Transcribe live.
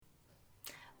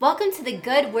Welcome to the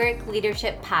Good Work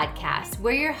Leadership Podcast.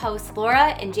 We're your hosts,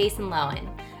 Laura and Jason Lowen.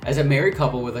 As a married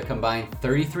couple with a combined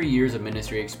 33 years of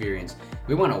ministry experience,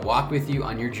 we want to walk with you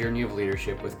on your journey of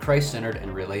leadership with Christ-centered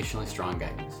and relationally strong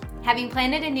guidance. Having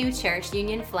planted a new church,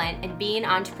 Union Flint, and being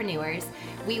entrepreneurs,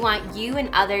 we want you and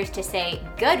others to say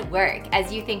good work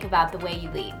as you think about the way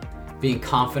you lead. Being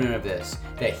confident of this,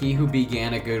 that he who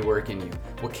began a good work in you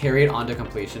will carry it on to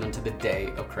completion unto the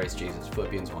day of Christ Jesus,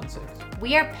 Philippians 1:6.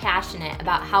 We are passionate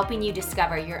about helping you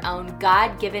discover your own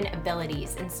God-given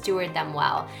abilities and steward them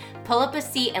well. Pull up a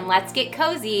seat and let's get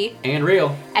cozy And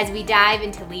real. as we dive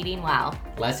into leading well.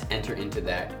 Let's enter into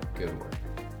that good work.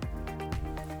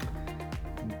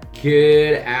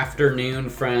 Good afternoon,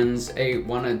 friends. I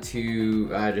wanted to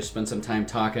just spend some time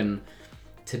talking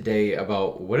today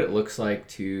about what it looks like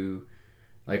to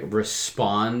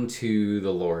respond to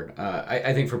the Lord.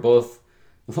 I think for both,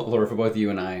 Lord, for both you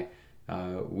and I,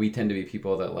 we tend to be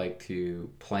people that like to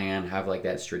plan, have like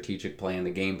that strategic plan,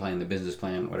 the game plan, the business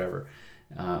plan, whatever.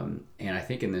 And I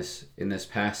think in this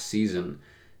past season,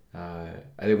 I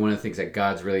think one of the things that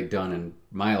God's really done in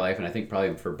my life, and I think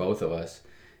probably for both of us,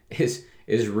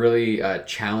 is really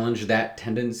challenge that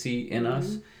tendency in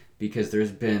us, because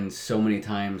there's been so many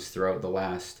times throughout the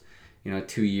last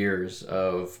 2 years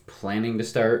of planning to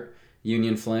start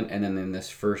Union Flint, and then in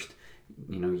this first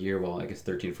year, well, I guess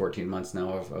 13, 14 months now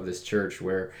of this church,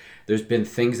 where there's been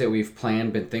things that we've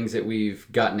planned, been things that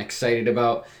we've gotten excited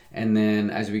about, and then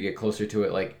as we get closer to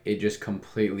it, it just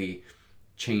completely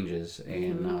changes.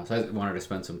 And so I wanted to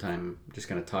spend some time just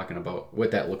kind of talking about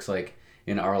what that looks like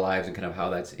in our lives and kind of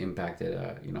how that's impacted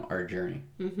our journey.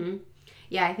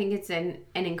 Yeah, I think it's an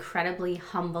incredibly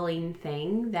humbling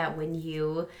thing that when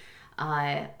you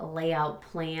lay out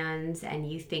plans and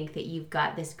you think that you've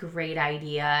got this great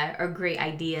idea or great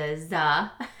ideas,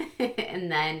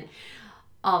 and then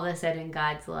all of a sudden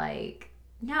God's like,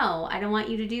 no, I don't want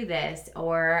you to do this,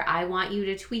 or I want you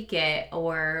to tweak it,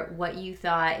 or what you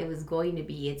thought it was going to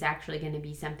be, it's actually going to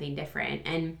be something different.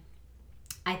 And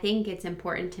I think it's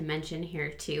important to mention here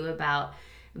too about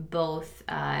both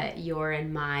your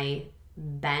and my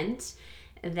bent,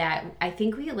 that I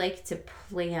think we like to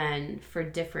plan for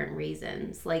different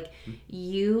reasons. Like,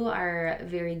 you are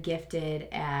very gifted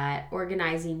at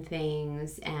organizing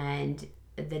things and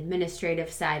the administrative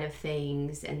side of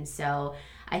things. And so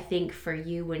I think for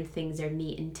you, when things are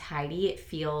neat and tidy, it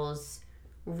feels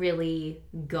really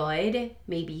good,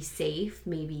 maybe safe,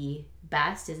 maybe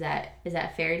best. Is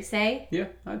that fair to say? Yeah,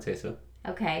 I'd say so.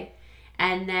 Okay.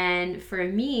 And then for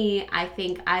me, I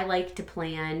think I like to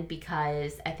plan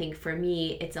because I think for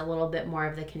me, it's a little bit more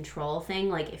of the control thing.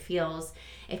 Like, it feels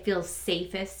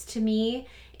safest to me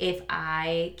if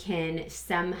I can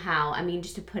somehow,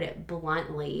 just to put it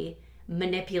bluntly,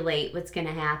 manipulate what's going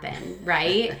to happen,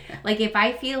 right? Like, if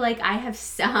I feel like I have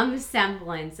some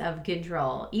semblance of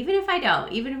control, even if I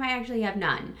don't, even if I actually have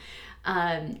none,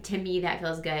 to me, that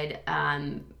feels good.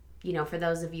 For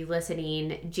those of you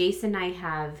listening, Jason and I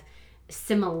have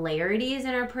similarities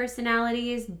in our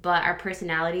personalities, but our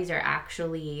personalities are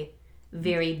actually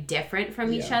very different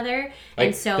from each other.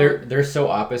 And so they're so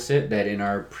opposite that in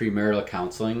our premarital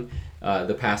counseling,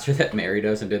 the pastor that married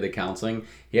us and did the counseling,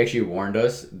 he actually warned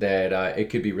us that it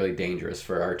could be really dangerous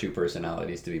for our two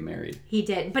personalities to be married. He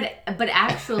did, but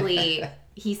actually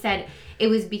he said it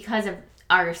was because of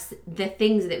the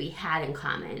things that we had in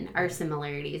common, our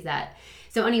similarities.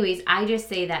 So anyways, I just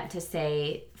say that to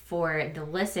say, for the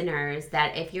listeners,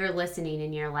 that if you're listening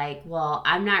and you're like, well,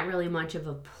 I'm not really much of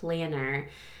a planner,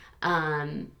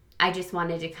 I just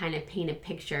wanted to kind of paint a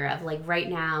picture of, like, right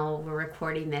now we're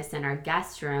recording this in our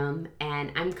guest room,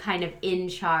 and I'm kind of in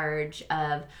charge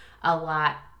of a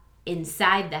lot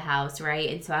inside the house, right?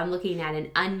 And so I'm looking at an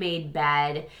unmade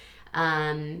bed.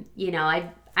 I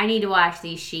need to wash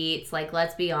these sheets, like,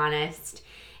 let's be honest.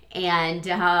 And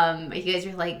you guys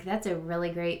are like, that's a really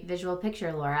great visual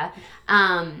picture, Laura.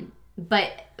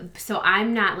 But so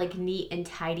I'm not like neat and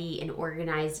tidy and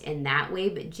organized in that way,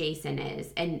 but Jason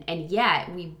is. And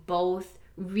yet we both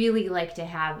really like to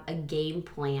have a game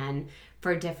plan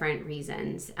for different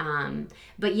reasons.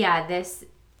 But yeah,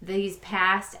 these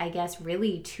past, I guess,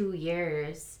 really 2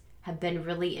 years have been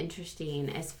really interesting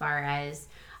as far as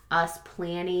us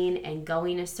planning and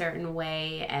going a certain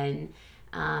way, and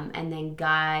then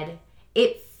God,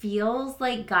 it feels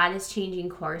like God is changing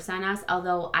course on us,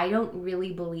 although I don't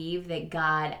really believe that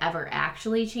God ever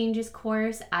actually changes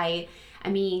course. I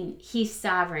mean, he's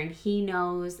sovereign. He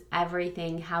knows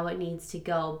everything, how it needs to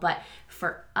go. But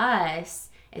for us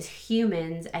as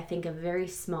humans, I think a very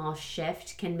small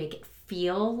shift can make it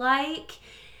feel like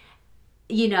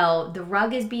the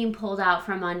rug is being pulled out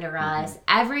from under us.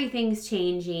 Everything's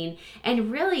changing.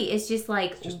 And really, it's just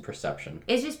like... It's just perception.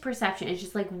 It's just perception. It's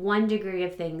just like 1 degree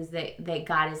of things that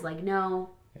God is like,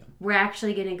 no, we're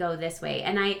actually going to go this way.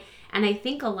 And I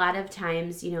think a lot of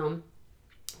times,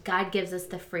 God gives us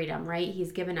the freedom, right?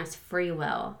 He's given us free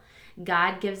will.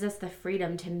 God gives us the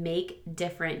freedom to make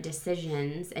different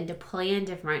decisions and to plan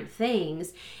different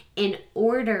things in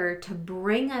order to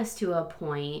bring us to a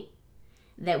point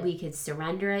that we could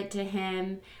surrender it to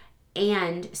him,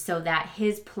 and so that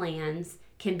his plans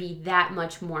can be that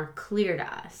much more clear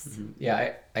to us.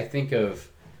 Yeah, I think of,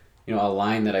 a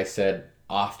line that I said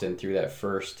often through that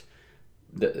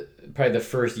probably the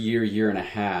first year and a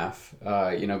half,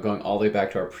 going all the way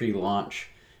back to our pre-launch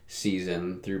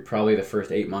season through probably the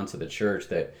first 8 months of the church,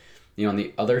 that on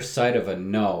the other side of a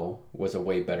no was a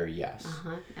way better yes.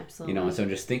 Absolutely. And so I'm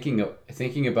just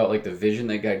thinking about like the vision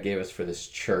that God gave us for this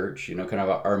church. Kind of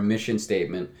our mission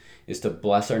statement is to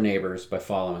bless our neighbors by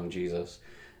following Jesus,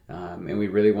 and we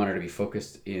really wanted to be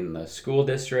focused in the school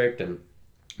district. And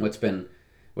what's been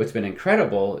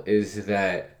incredible is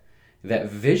that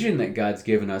vision that God's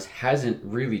given us hasn't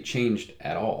really changed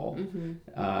at all.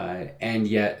 And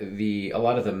yet a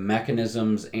lot of the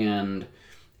mechanisms and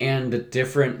the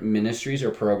different ministries or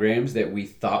programs that we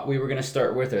thought we were going to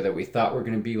start with, or that we thought were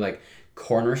going to be like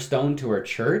cornerstone to our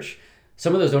church,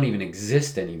 some of those don't even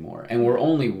exist anymore. And we're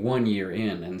only 1 year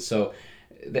in. And so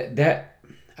that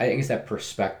I think it's that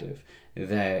perspective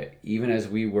that even as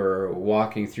we were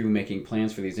walking through making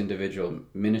plans for these individual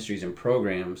ministries and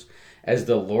programs, as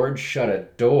the Lord shut a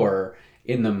door,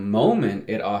 in the moment,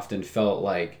 it often felt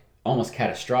like almost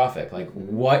catastrophic. Like,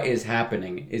 what is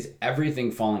happening? Is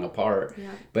everything falling apart? Yeah.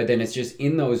 But then it's just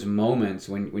in those moments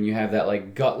when you have that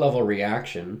like gut level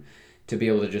reaction, to be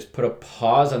able to just put a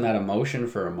pause on that emotion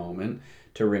for a moment,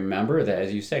 to remember that,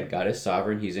 as you said, God is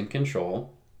sovereign, he's in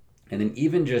control. And then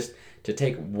even just to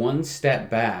take one step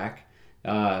back,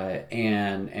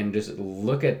 and just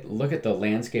look at the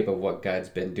landscape of what God's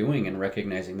been doing, and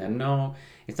recognizing that no,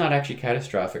 it's not actually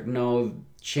catastrophic. No,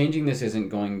 changing this isn't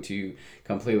going to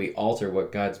completely alter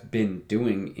what God's been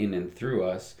doing in and through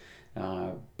us.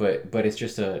 But it's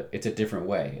just it's a different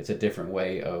way. It's a different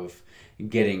way of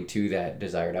getting to that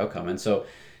desired outcome. And so,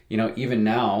 even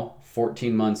now,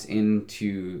 14 months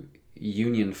into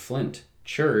Union Flint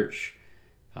Church,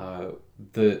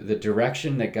 the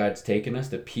direction that God's taken us,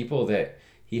 the people that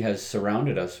he has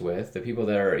surrounded us with, the people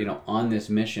that are on this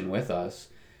mission with us,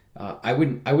 I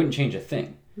wouldn't change a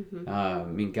thing.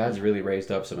 God's really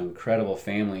raised up some incredible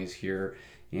families here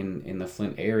in the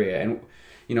Flint area. And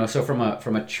so from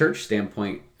a church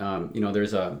standpoint,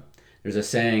 there's a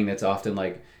saying that's often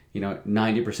like,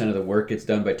 90% of the work gets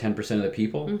done by 10% of the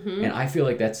people. And I feel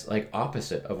like that's like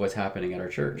opposite of what's happening at our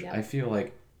church. I feel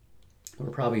like we're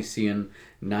probably seeing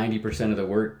 90% of the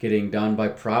work getting done by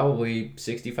probably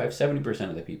 65-70%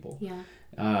 of the people.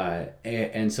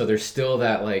 And so there's still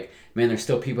that, like, man, there's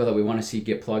still people that we want to see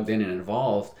get plugged in and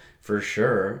involved, for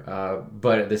sure.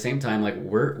 But at the same time, like,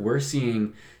 we're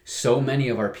seeing so many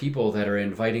of our people that are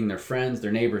inviting their friends,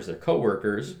 their neighbors, their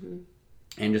coworkers,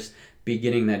 and just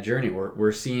beginning that journey.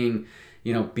 We're seeing,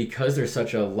 because there's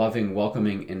such a loving,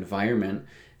 welcoming environment,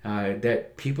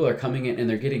 that people are coming in and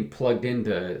they're getting plugged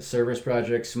into service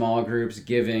projects, small groups,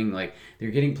 giving, like they're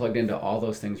getting plugged into all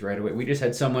those things right away. We just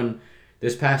had someone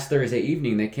this past Thursday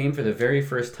evening that came for the very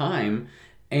first time,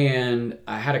 and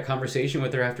I had a conversation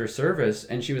with her after service,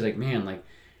 and she was like, man, like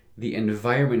the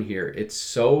environment here, it's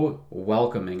so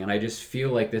welcoming, and I just feel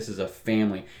like this is a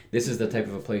family. This is the type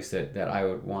of a place that I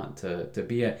would want to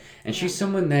be at. And she's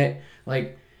someone that,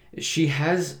 like, she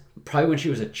has, probably when she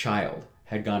was a child,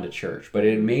 had gone to church, but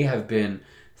it may have been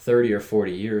 30 or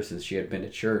 40 years since she had been to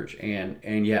church,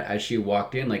 and yet as she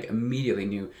walked in, like, immediately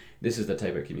knew this is the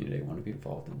type of community I want to be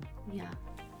involved in. Yeah.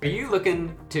 Are you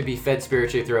looking to be fed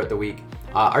spiritually throughout the week?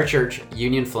 Our church,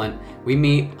 Union Flint, we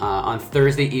meet on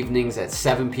Thursday evenings at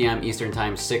 7 p.m. Eastern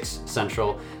Time, 6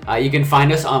 Central. You can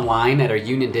find us online at our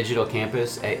Union Digital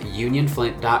Campus at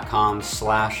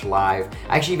unionflint.com/live.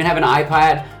 I actually even have an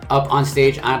iPad up on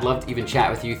stage. I'd love to even chat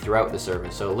with you throughout the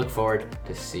service. So look forward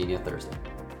to seeing you Thursday.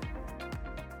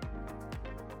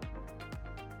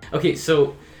 Okay,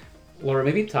 so Laura,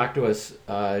 maybe talk to us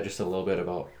just a little bit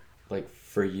about, like,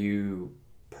 for you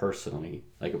personally,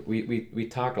 like we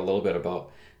talked a little bit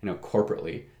about,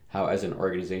 corporately, how as an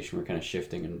organization we're kind of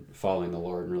shifting and following the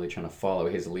Lord and really trying to follow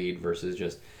his lead versus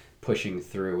just pushing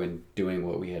through and doing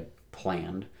what we had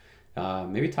planned.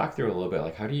 Maybe talk through a little bit,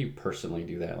 like, how do you personally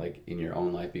do that, like, in your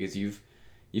own life? Because you've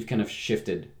kind of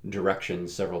shifted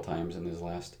directions several times in this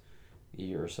last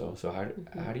year or so. So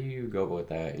how do you go about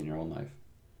that in your own life?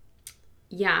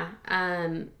 Yeah.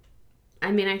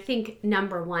 I mean, I think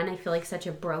number one, I feel like such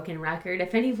a broken record.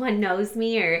 If anyone knows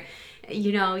me or,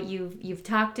 you've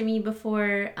talked to me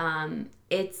before,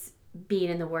 it's being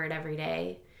in the Word every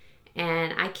day.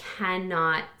 And I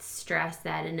cannot stress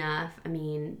that enough. I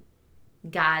mean,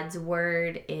 God's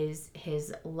Word is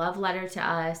His love letter to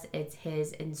us, it's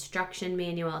His instruction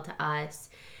manual to us.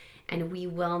 And we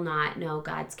will not know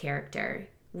God's character.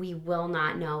 We will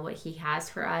not know what He has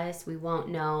for us. We won't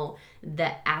know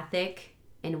the ethic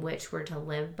in which we're to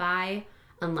live by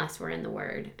unless we're in the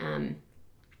Word.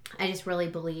 I just really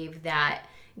believe that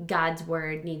God's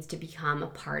Word needs to become a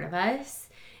part of us.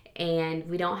 And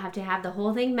we don't have to have the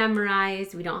whole thing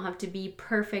memorized. We don't have to be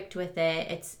perfect with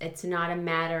it. It's not a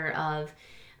matter of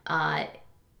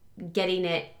getting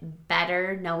it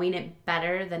better, knowing it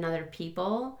better than other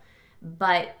people,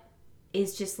 but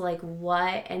is just like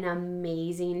what an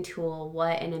amazing tool,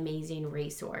 what an amazing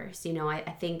resource.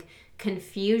 I think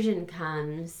confusion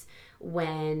comes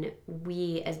when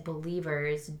we as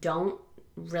believers don't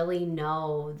really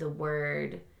know the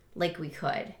Word like we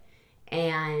could.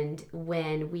 And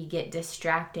when we get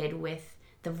distracted with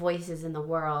the voices in the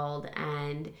world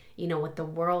and, what the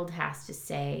world has to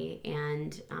say.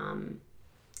 And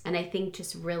I think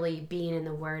just really being in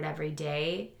the Word every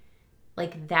day,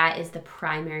 like that is the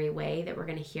primary way that we're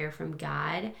going to hear from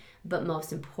God. But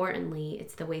most importantly,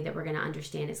 it's the way that we're going to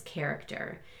understand His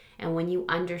character. And when you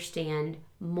understand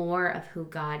more of who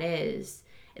God is,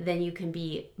 then you can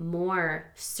be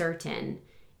more certain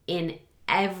in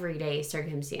everyday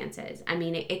circumstances. I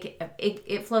mean,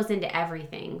 it flows into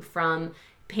everything from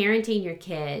parenting your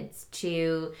kids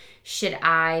to should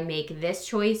I make this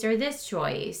choice or this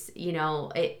choice?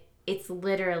 It's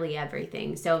literally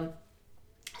everything. So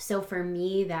for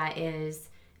me, that is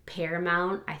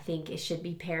paramount. I think it should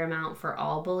be paramount for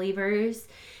all believers.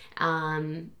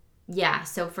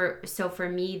 So for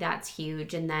me, that's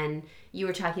huge. And then you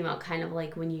were talking about kind of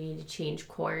like when you need to change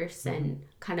course and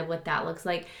kind of what that looks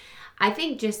like. I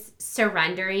think just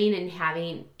surrendering and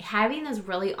having those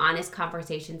really honest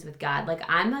conversations with God. Like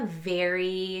I'm a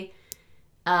very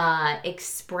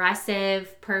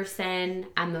expressive person.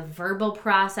 I'm a verbal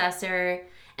processor.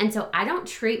 And so I don't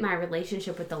treat my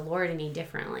relationship with the Lord any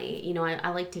differently. I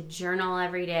like to journal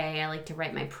every day. I like to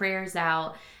write my prayers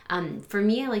out. For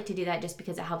me, I like to do that just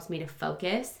because it helps me to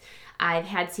focus. I've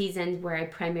had seasons where I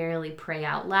primarily pray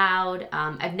out loud.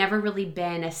 I've never really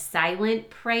been a silent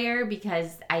prayer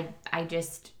because I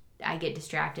get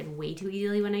distracted way too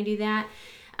easily when I do that.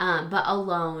 But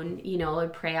alone, I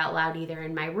would pray out loud either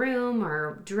in my room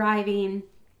or driving.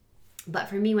 But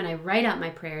for me, when I write out my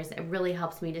prayers, it really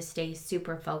helps me to stay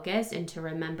super focused and to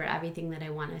remember everything that I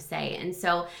want to say. And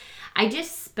so I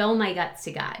just spill my guts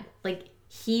to God. Like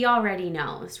He already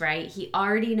knows, right? He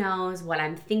already knows what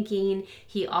I'm thinking.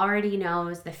 He already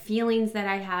knows the feelings that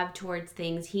I have towards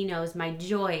things. He knows my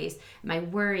joys, my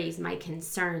worries, my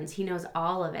concerns. He knows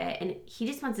all of it. And He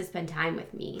just wants to spend time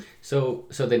with me. So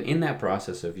then in that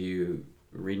process of you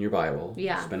reading your Bible,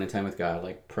 yeah, spending time with God,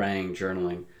 like praying,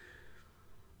 journaling,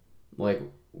 like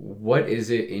what is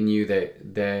it in you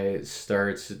that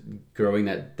starts growing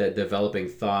that developing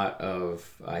thought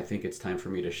of I think it's time for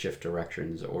me to shift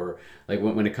directions, or like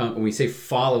when we say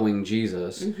following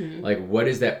Jesus, like what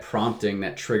is that prompting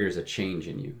that triggers a change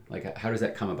in you? Like how does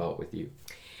that come about with you?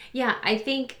 Yeah, I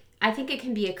think it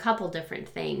can be a couple different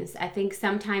things. I think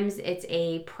sometimes it's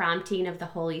a prompting of the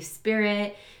Holy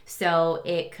Spirit. So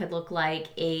it could look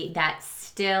like that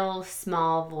still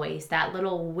small voice, that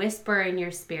little whisper in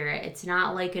your spirit. It's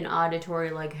not like an auditory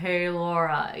like, "Hey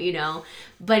Laura,"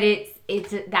 but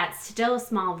it's that still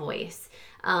small voice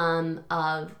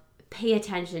of pay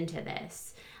attention to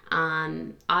this.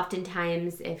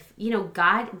 Oftentimes if,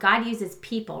 God uses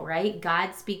people, right?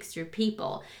 God speaks through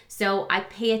people. So I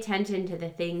pay attention to the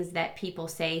things that people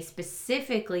say,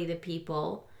 specifically the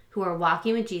people who are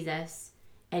walking with Jesus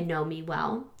and know me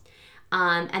well.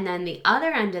 And then the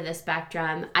other end of the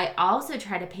spectrum, I also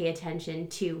try to pay attention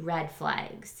to red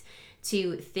flags,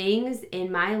 to things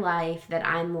in my life that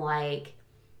I'm like,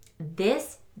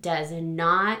 this does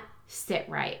not sit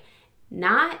right.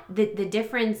 Not the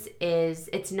difference is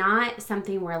it's not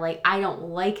something where like I don't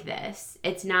like this.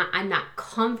 It's not I'm not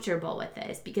comfortable with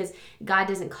this, because God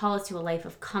doesn't call us to a life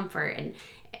of comfort. And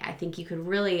I think you could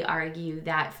really argue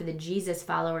that for the Jesus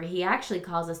follower, He actually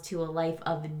calls us to a life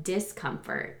of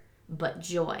discomfort but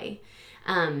joy.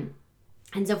 And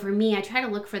so for me, I try to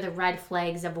look for the red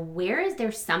flags of where is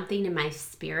there something in my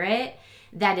spirit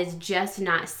that is just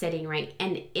not sitting right.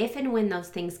 And if and when those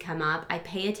things come up, I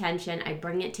pay attention, I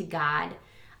bring it to God.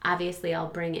 Obviously, I'll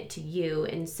bring it to you.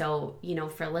 And so,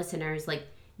 for listeners, like,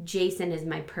 Jason is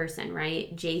my person,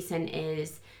 right? Jason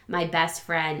is my best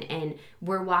friend, and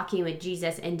we're walking with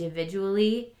Jesus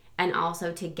individually and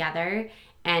also together,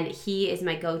 and he is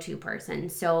my go-to person.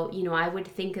 So, I would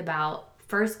think about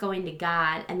first going to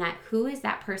God, and that who is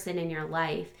that person in your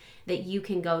life that you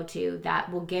can go to that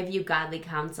will give you godly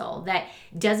counsel, that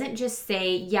doesn't just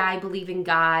say, yeah, I believe in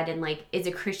God and like is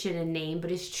a Christian in name,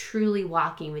 but is truly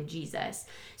walking with Jesus.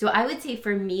 So I would say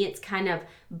for me, it's kind of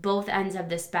both ends of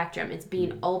the spectrum. It's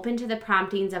being open to the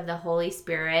promptings of the Holy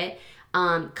Spirit,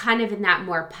 kind of in that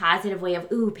more positive way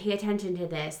of, ooh, pay attention to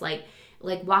this, like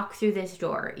walk through this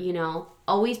door,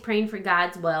 always praying for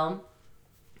God's will.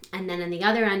 And then on the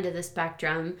other end of the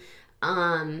spectrum,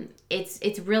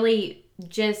 it's really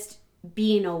just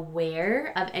being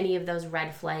aware of any of those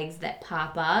red flags that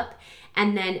pop up,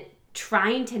 and then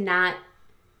trying to not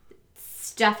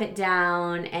stuff it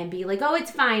down and be like, oh, it's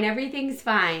fine, everything's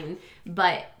fine,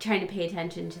 but trying to pay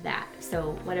attention to that.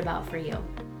 So what about for you?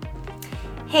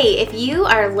 Hey, if you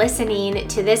are listening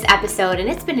to this episode and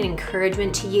it's been an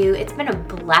encouragement to you, it's been a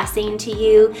blessing to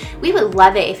you, we would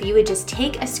love it if you would just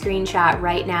take a screenshot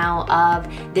right now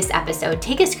of this episode.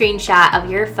 Take a screenshot of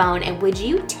your phone, and would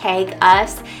you tag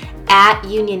us at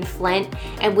Union Flint,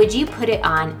 and would you put it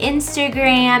on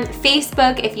Instagram,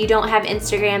 Facebook if you don't have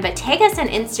Instagram, but tag us on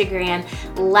Instagram.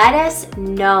 Let us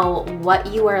know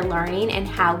what you are learning and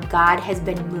how God has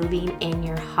been moving in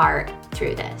your heart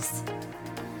through this.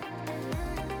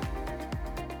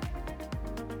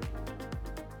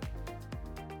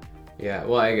 Yeah,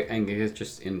 well, I guess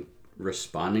just in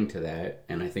responding to that,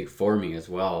 and I think for me as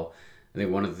well, I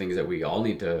think one of the things that we all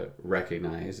need to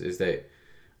recognize is that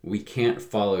we can't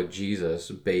follow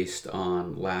Jesus based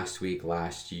on last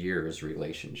year's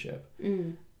relationship.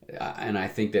 And I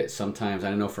think that sometimes,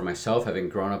 I know for myself, having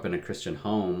grown up in a Christian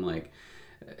home, like,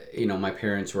 my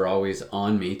parents were always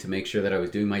on me to make sure that I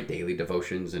was doing my daily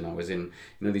devotions, and I was in,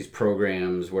 these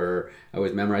programs where I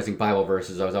was memorizing Bible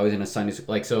verses. I was always in a Sunday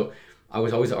school, so I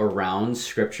was always around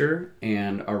scripture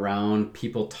and around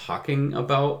people talking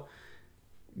about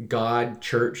God,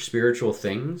 church, spiritual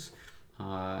things.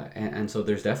 And so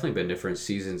there's definitely been different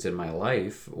seasons in my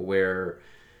life where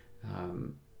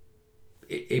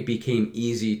it became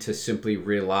easy to simply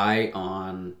rely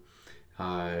on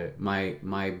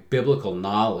my biblical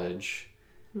knowledge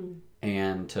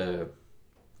and to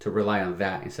rely on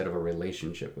that instead of a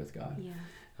relationship with God. Yeah.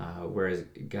 Whereas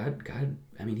God,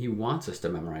 he wants us to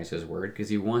memorize His Word because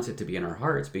He wants it to be in our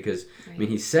hearts. Because right.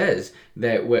 He says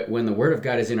that when the Word of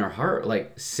God is in our heart,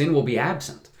 like, sin will be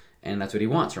absent, and that's what He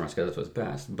wants from us because that's what's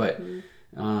best. But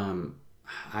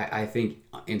I think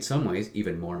in some ways,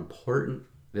 even more important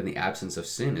than the absence of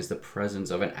sin is the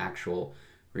presence of an actual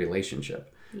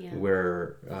relationship. Yeah.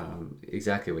 Where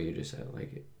exactly what you just said,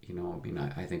 like,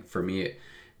 I think for me it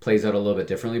plays out a little bit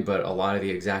differently, but a lot of the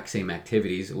exact same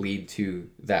activities lead to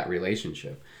that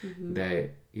relationship. That,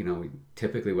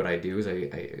 typically what I do is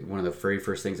I one of the very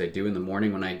first things I do in the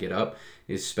morning when I get up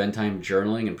is spend time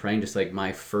journaling and praying, just like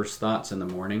my first thoughts in the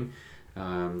morning,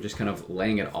 just kind of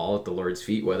laying it all at the Lord's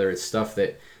feet, whether it's stuff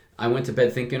that I went to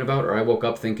bed thinking about or I woke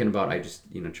up thinking about. I just,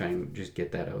 try and just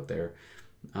get that out there.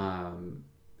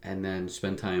 And then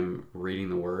spend time reading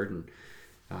the Word. And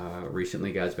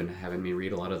recently God's been having me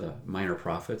read a lot of the minor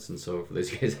prophets, and so for those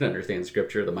guys that understand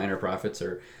scripture, the minor prophets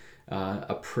are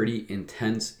a pretty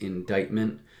intense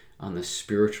indictment on the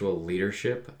spiritual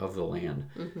leadership of the land.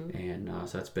 And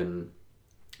so that's been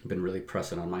really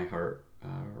pressing on my heart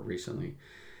recently.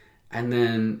 And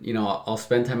then I'll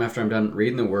spend time after I'm done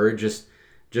reading the Word just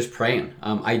praying.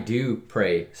 I do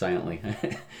pray silently.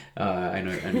 I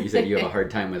know you said you have a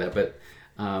hard time with that, but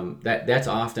that's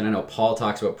often, I know Paul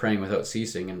talks about praying without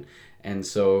ceasing, and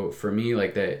so for me,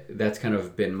 like, that's kind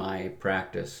of been my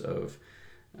practice of,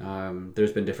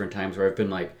 there's been different times where I've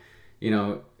been like,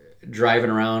 driving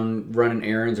around, running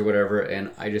errands or whatever,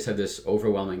 and I just have this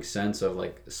overwhelming sense of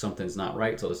like something's not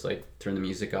right, so I'll just like turn the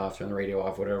music off, turn the radio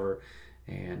off, whatever,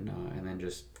 and then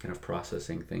just kind of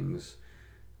processing things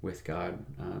with God.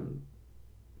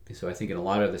 So I think in a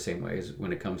lot of the same ways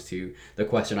when it comes to the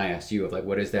question I asked you of like,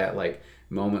 what is that like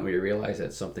moment where you realize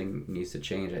that something needs to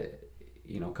change? A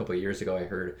couple of years ago, I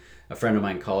heard a friend of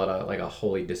mine call it a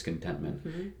holy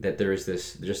discontentment. That there is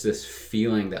this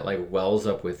feeling that like wells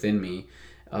up within me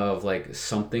of like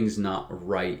something's not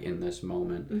right in this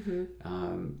moment.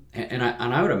 And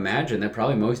I would imagine that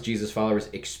probably most Jesus followers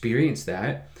experience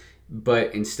that,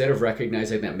 but instead of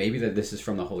recognizing that maybe that this is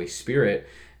from the Holy Spirit,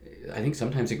 I think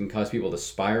sometimes it can cause people to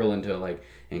spiral into like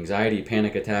anxiety,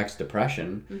 panic attacks,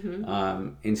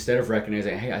 depression, instead of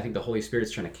recognizing, hey, I think the Holy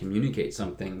Spirit's trying to communicate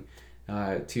something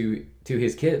to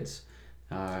His kids.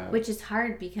 Which is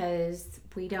hard because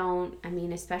we don't, I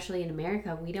mean, especially in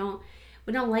America, we don't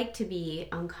like to be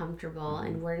uncomfortable,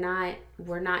 and we're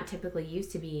not typically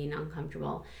used to being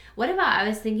uncomfortable. What about, I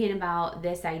was thinking about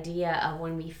this idea of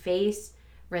when we face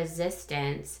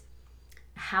resistance,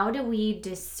 how do we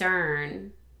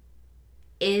discern,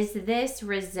 is this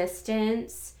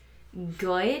resistance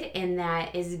good, in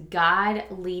that is God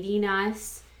leading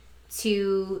us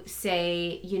to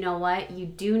say, you know what, you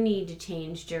do need to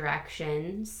change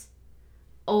directions?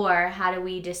 Or how do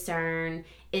we discern,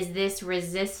 is this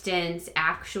resistance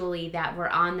actually that we're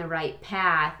on the right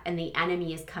path and the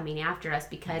enemy is coming after us?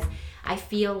 Because I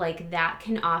feel like that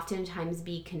can oftentimes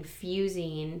be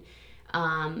confusing.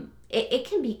 It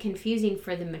can be confusing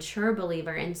for the mature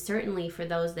believer, and certainly for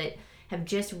those that have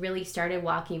just really started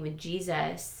walking with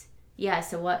Jesus. Yeah,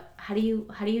 so how do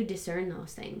you discern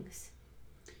those things?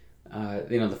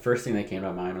 The first thing that came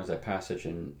to mind was that passage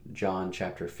in John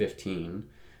chapter 15,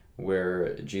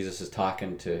 where Jesus is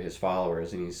talking to his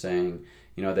followers, and he's saying,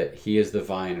 that he is the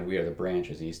vine and we are the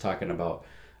branches. He's talking about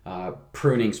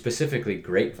pruning, specifically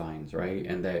grapevines, right?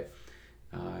 And that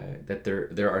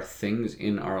there are things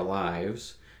in our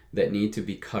lives that need to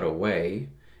be cut away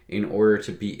in order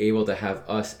to be able to have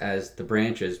us as the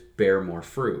branches bear more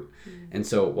fruit. And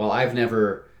so while I've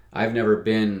never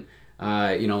been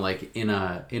like in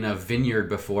a vineyard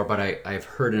before, but I've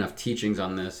heard enough teachings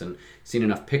on this and seen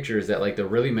enough pictures that like the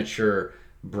really mature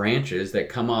branches that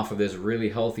come off of this really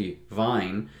healthy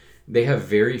vine, they have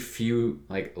very few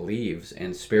like leaves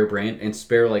and spare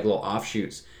like little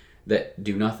offshoots that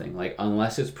do nothing. Like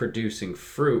unless it's producing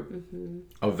fruit,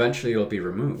 eventually it'll be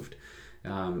removed.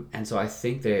 And so I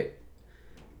think that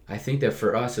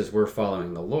for us, as we're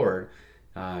following the Lord,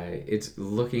 it's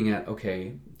looking at,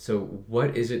 okay, so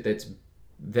what is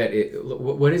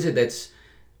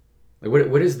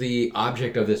the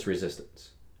object of this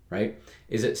resistance, right?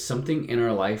 Is it something in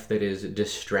our life that is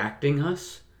distracting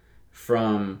us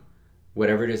from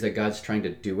whatever it is that God's trying to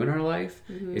do in our life?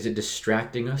 Is it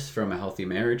distracting us from a healthy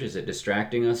marriage? Is it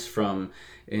distracting us from,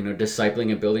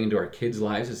 discipling and building into our kids'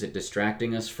 lives? Is it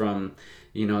distracting us from,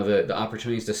 the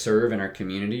opportunities to serve in our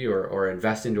community or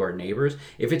invest into our neighbors?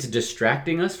 If it's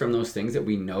distracting us from those things that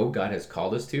we know God has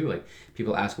called us to, like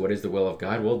people ask, what is the will of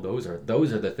God? Well, those are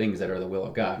the things that are the will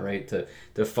of God, right?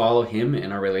 To follow him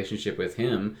in our relationship with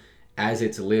him as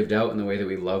it's lived out in the way that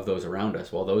we love those around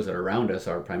us. Well, those that are around us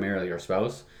are primarily our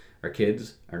spouse, our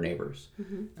kids, our neighbors.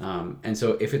 And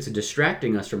so if it's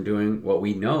distracting us from doing what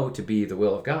we know to be the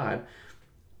will of God,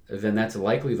 then that's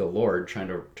likely the Lord trying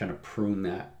to prune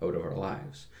that out of our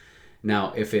lives.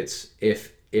 Now, if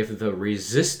the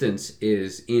resistance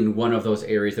is in one of those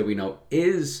areas that we know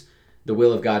is the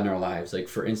will of God in our lives, like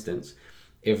for instance,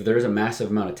 if there's a massive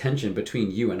amount of tension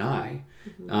between you and I,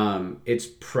 it's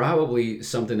probably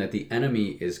something that the enemy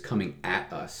is coming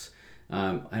at us.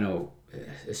 I know,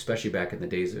 especially back in the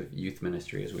days of youth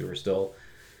ministry, as we were still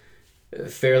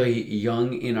fairly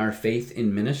young in our faith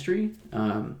in ministry,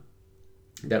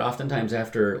 that oftentimes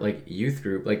after like youth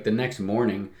group, like the next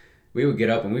morning, we would get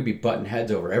up and we'd be butting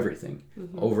heads over everything,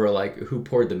 over like who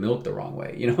poured the milk the wrong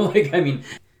way. Like, I mean,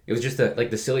 it was just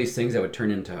the silliest things that would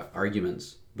turn into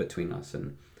arguments between us.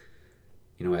 And,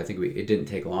 I think it didn't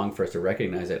take long for us to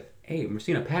recognize that, hey, we're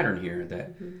seeing a pattern here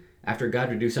that after God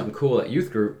would do something cool at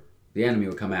youth group, the enemy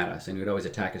would come at us and he would always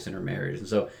attack us in our marriage. And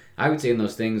so I would say in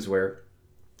those things where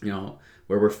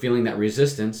we're feeling that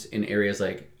resistance in areas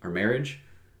like our marriage,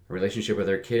 our relationship with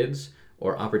our kids,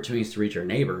 or opportunities to reach our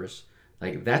neighbors,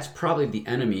 like that's probably the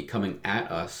enemy coming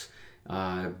at us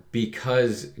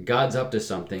because God's up to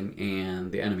something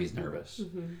and the enemy's nervous.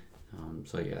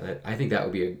 So yeah, I think that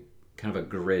would be a kind of a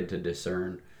grid to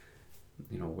discern,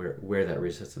 where that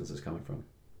resistance is coming from.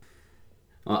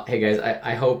 Well, hey guys,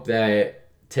 I hope that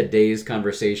today's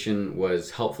conversation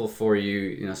was helpful for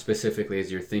you, specifically as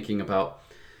you're thinking about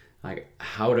like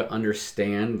how to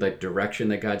understand the direction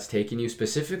that God's taking you,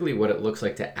 specifically what it looks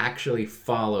like to actually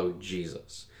follow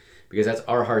Jesus. Because that's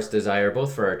our heart's desire,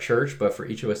 both for our church, but for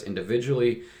each of us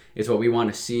individually. It's what we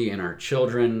want to see in our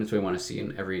children. It's what we want to see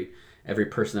in every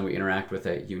person that we interact with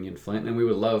at Union Flint. And we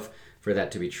would love for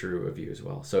that to be true of you as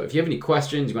well. So if you have any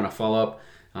questions, you want to follow up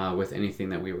with anything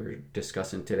that we were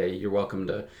discussing today, you're welcome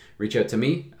to reach out to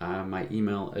me. My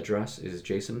email address is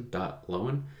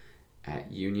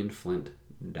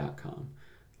jason.lowen@unionflint.com.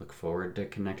 Look forward to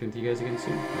connecting with you guys again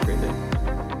soon. Have a great day.